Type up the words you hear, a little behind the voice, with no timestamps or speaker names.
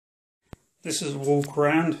This is a walk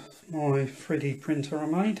around my 3D printer I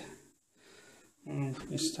made.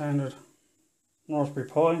 Your standard Raspberry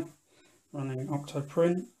Pi running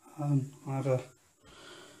Octoprint. I have a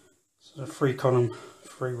sort of 3-column,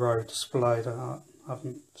 3-row display that I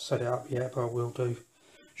haven't set it up yet, but I will do,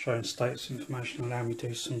 showing status information, allow me to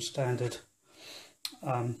do some standard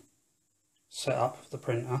setup of the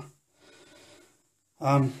printer.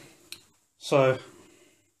 So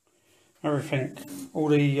everything, all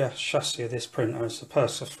the chassis of this printer is the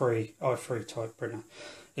Pursa 3 i3 type printer.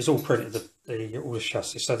 It's all printed all the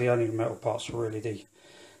chassis, so the only metal parts are really the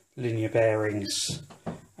linear bearings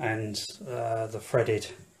and the threaded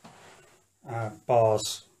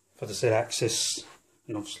bars for the Z-axis,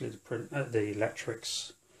 and obviously the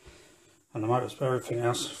electrics and the motors. But everything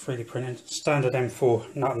else 3D printed. Standard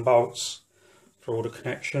M4 nut and bolts for all the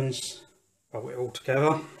connections, bolt it all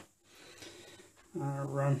together.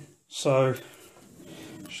 So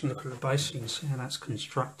just look at the base, you can see how that's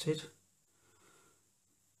constructed.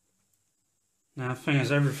 Now the thing is,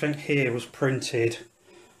 everything here was printed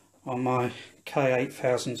on my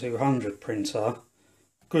K8200 printer.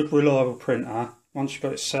 Good reliable printer. Once you've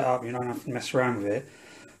got it set up, you don't have to mess around with it,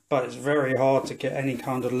 but it's very hard to get any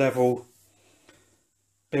kind of level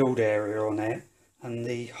build area on it, and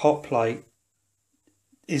the hot plate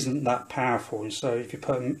isn't that powerful, and so if you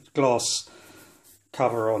put a glass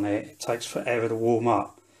cover on it, it takes forever to warm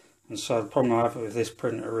up. And so the problem I have with this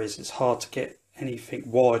printer is it's hard to get anything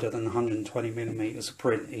wider than 120mm of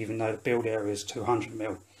print, even though the build area is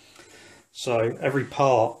 200mm. So every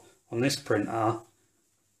part on this printer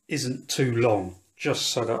isn't too long, just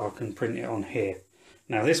so that I can print it on here.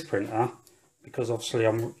 Now this printer, because obviously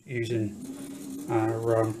I'm using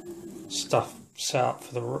stuff set up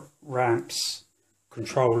for the ramps,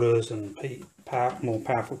 controllers and more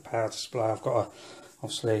powerful power display, I've got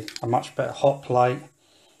obviously a much better hot plate.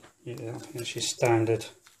 I think it's your standard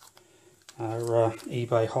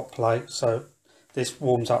eBay hot plate, so this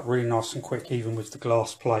warms up really nice and quick even with the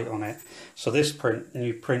glass plate on it. So this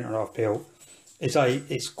new printer I've built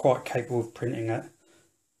is quite capable of printing at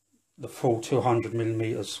the full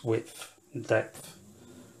 200mm width and depth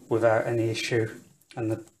without any issue,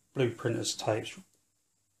 and the blue printer's tapes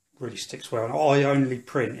really sticks well. And I only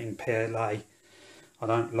print in PLA. I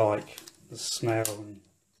don't like the smell and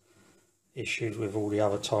issues with all the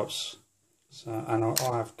other types. So, and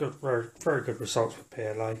I have very good results with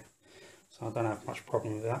PLA, so I don't have much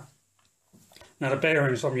problem with that. Now the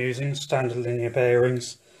bearings I'm using, standard linear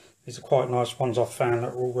bearings. These are quite nice ones I've found that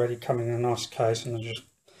are already coming in a nice case, and they just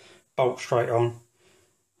bolt straight on.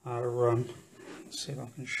 Let's see if I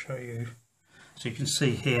can show you. So you can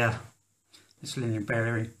see here, this linear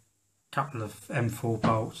bearing, couple of M4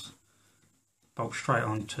 bolts, bolt straight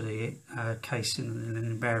onto the casing and the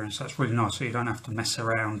linear bearing. So that's really nice, so you don't have to mess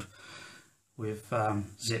around with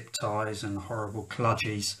zip ties and horrible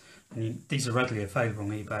kludgies. And these are readily available on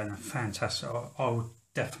eBay and they're fantastic. I would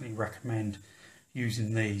definitely recommend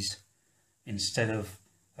using these instead of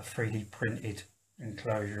a 3D printed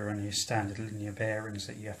enclosure and your standard linear bearings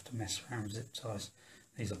that you have to mess around with zip ties.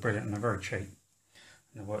 These are brilliant and they're very cheap and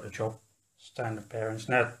they work the job. Standard bearings.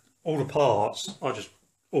 Now all the parts I just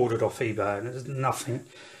ordered off eBay, and there's nothing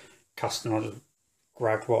custom. I just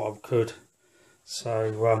grabbed what I could.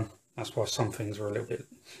 So that's why some things are a little bit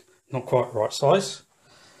not quite the right size.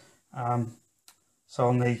 So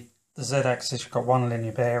on the Z-axis you've got one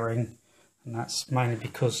linear bearing, and that's mainly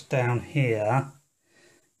because down here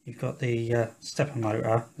you've got the stepper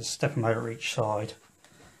motor. There's a stepper motor each side,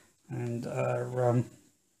 and you'll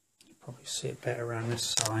probably see it better around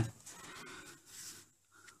this side.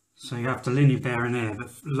 So you have the linear bearing there,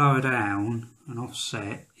 but lower down and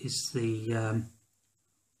offset is the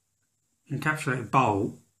encapsulated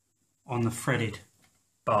bolt on the threaded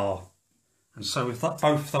bar. And so with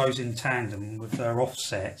both those in tandem with their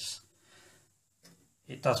offsets,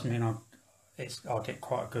 it does mean I'll get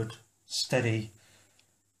quite a good steady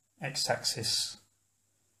X-axis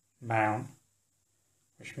mount,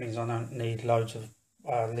 which means I don't need loads of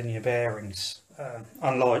linear bearings,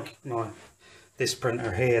 unlike this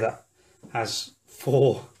printer here that has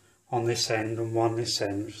 4 on this end and 1 this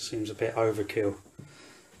end, which seems a bit overkill.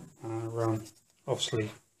 Obviously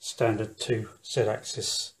standard 2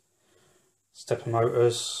 Z-axis stepper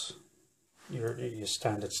motors, your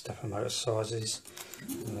standard stepper motor sizes.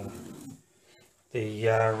 The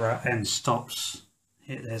end stops,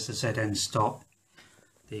 here, there's the Z end stop.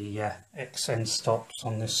 The X end stops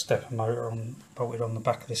on this stepper motor, bolted on the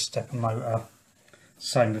back of this stepper motor.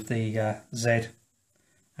 Same with the Z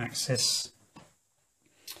axis.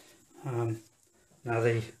 Now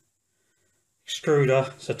the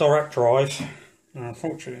extruder, it's a direct drive.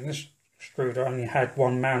 Unfortunately this extruder only had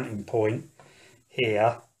one mounting point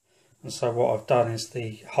here, and so what I've done is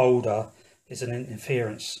the holder is an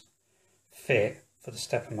interference fit for the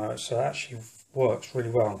stepper motor, so it actually works really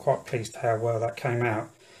well. I'm quite pleased how well that came out,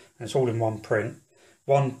 and it's all in one print.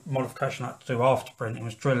 One modification I had to do after printing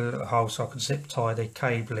was drill a little hole so I could zip tie the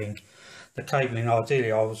cabling. The cabling,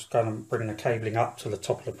 ideally I was going to bring the cabling up to the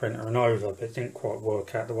top of the printer and over, but it didn't quite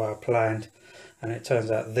work out the way I planned, and it turns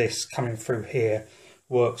out this coming through here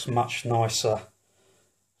works much nicer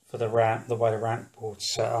for the ramp, the way the ramp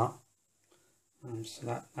board's set up. So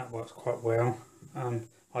that works quite well.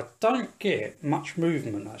 I don't get much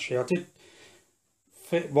movement actually. I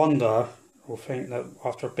did wonder or think that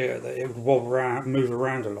after a bit that it would wobble around, move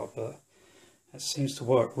around a lot, but it seems to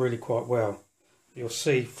work really quite well. You'll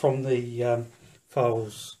see from the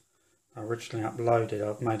files originally uploaded,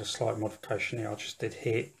 I've made a slight modification here. I just did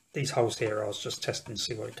here, these holes here I was just testing to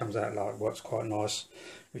see what it comes out like. It works quite nice,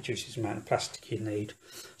 reduces the amount of plastic you need.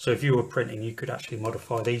 So if you were printing, you could actually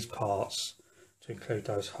modify these parts to include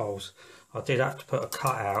those holes. I did have to put a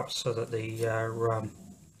cutout so that the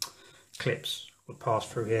clips would pass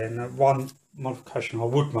through here. And one modification I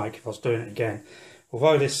would make if I was doing it again,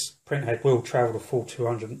 although this print head will travel the full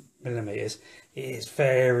 200mm, it is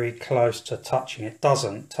very close to touching. It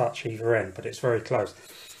doesn't touch either end, but it's very close.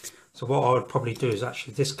 So what I would probably do is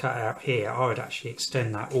actually this cutout here, I would actually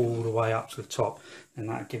extend that all the way up to the top, and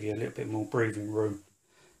that would give you a little bit more breathing room.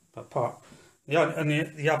 But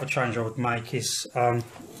the other change I would make is, I'll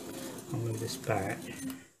move this back,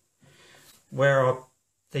 where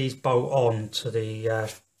these bolt on to the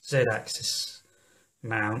Z-axis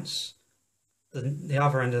mounts, the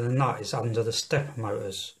other end of the nut is under the stepper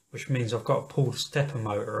motors, which means I've got to pull the stepper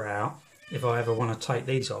motor out if I ever want to take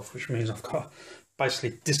these off, which means I've got to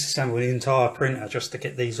basically disassemble the entire printer just to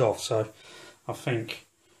get these off. So I think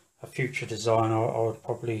a future design I would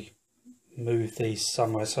probably move these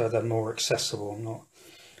somewhere so they're more accessible, not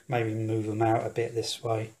maybe move them out a bit this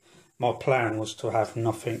way. My plan was to have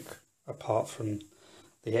nothing apart from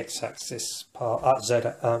the x-axis part,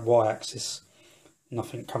 y-axis,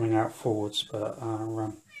 nothing coming out forwards, but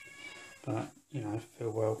you know,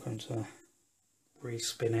 feel welcome to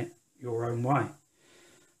respin it your own way.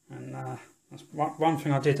 And that's one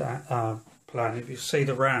thing I did plan. If you see,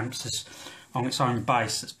 the ramps is on its own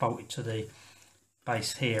base that's bolted to the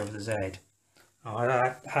base here of the Z.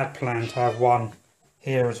 I had planned to have one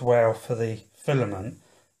here as well for the filament,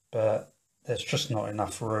 but there's just not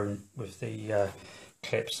enough room with the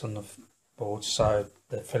clips on the board, so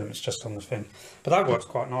the filament's just on the thing. But that works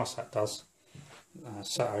quite nice, that does.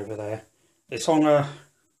 Set over there. It's on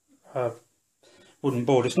a wooden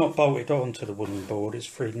board. It's not bolted onto the wooden board, it's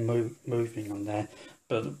free moving on there,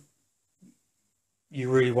 but you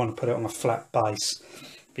really want to put it on a flat base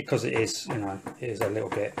because it is, you know, it is a little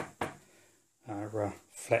bit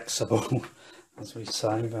flexible, as we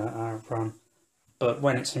say, but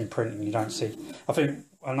when it's in printing you don't see. I think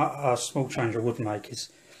a small change I would make is,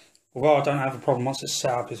 although I don't have a problem once it's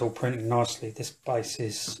set up, it's all printing nicely, this base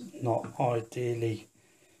is not ideally,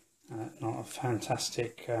 not a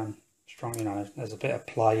fantastic strong, you know, there's a bit of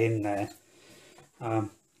play in there.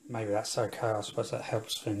 Maybe that's okay, I suppose that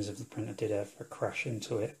helps things if the printer did ever crash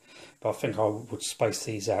into it, but I think I would space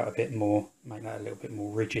these out a bit more, make that a little bit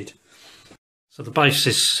more rigid. So the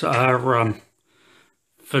bases are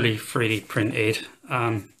fully 3D printed.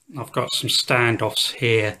 I've got some standoffs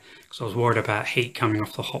here because I was worried about heat coming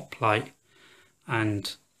off the hot plate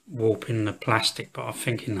and warping the plastic, but I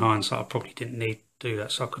think in hindsight I probably didn't need to do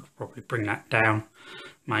that, so I could probably bring that down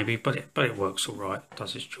maybe, but it works all right, it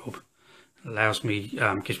does its job. It allows me,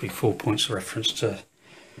 gives me 4 points of reference to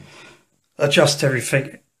adjust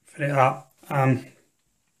everything, fit it up.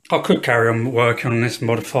 I could carry on working on this,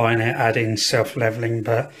 modifying it, adding self-leveling,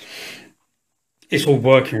 but it's all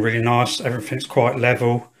working really nice, everything's quite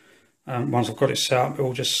level. Once I've got it set up, it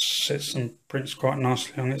all just sits and prints quite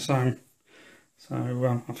nicely on its own. So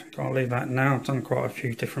I think I'll leave that now. I've done quite a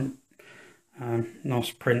few different nice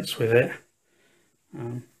prints with it.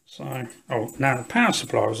 Now the power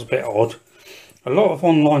supply was a bit odd. A lot of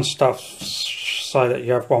online stuff say that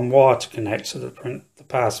you have one wire to connect so the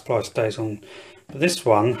power supply stays on, but this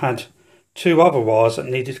one had two other wires that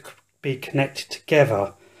needed to be connected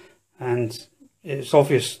together, and it was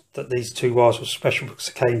obvious that these two wires were special because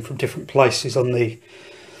they came from different places on the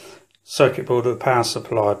circuit board of the power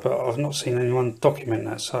supply, but I've not seen anyone document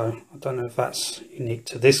that, so I don't know if that's unique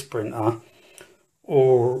to this printer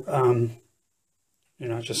or you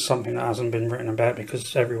know, just something that hasn't been written about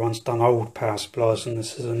because everyone's done old power supplies and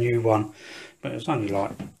this is a new one. But it's only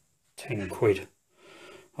like 10 quid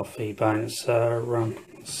off eBay. It's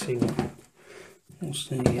let's see what What's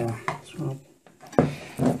the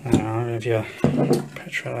I'll give you a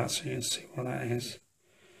picture of that so you can see what that is.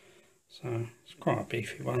 So it's quite a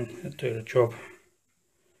beefy one, it'll do the job.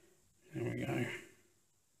 There we go.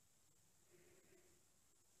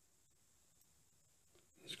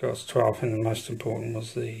 It's got 12, and the most important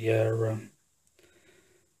was the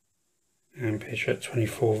ampage at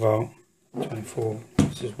 24 volt. 24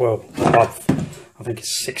 volts as well. I think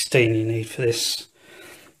it's 16 you need for this,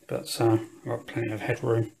 but I've got plenty of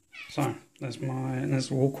headroom. So there's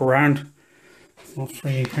a walk around my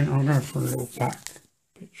 3D printer. I'll go for a little back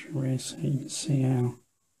picture here so you can see how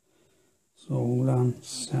it's all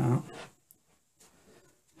set up.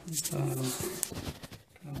 Go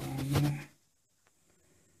around there.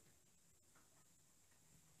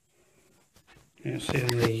 You see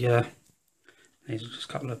these are just a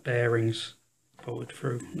couple of bearings bolted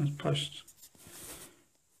through those posts.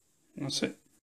 And that's it.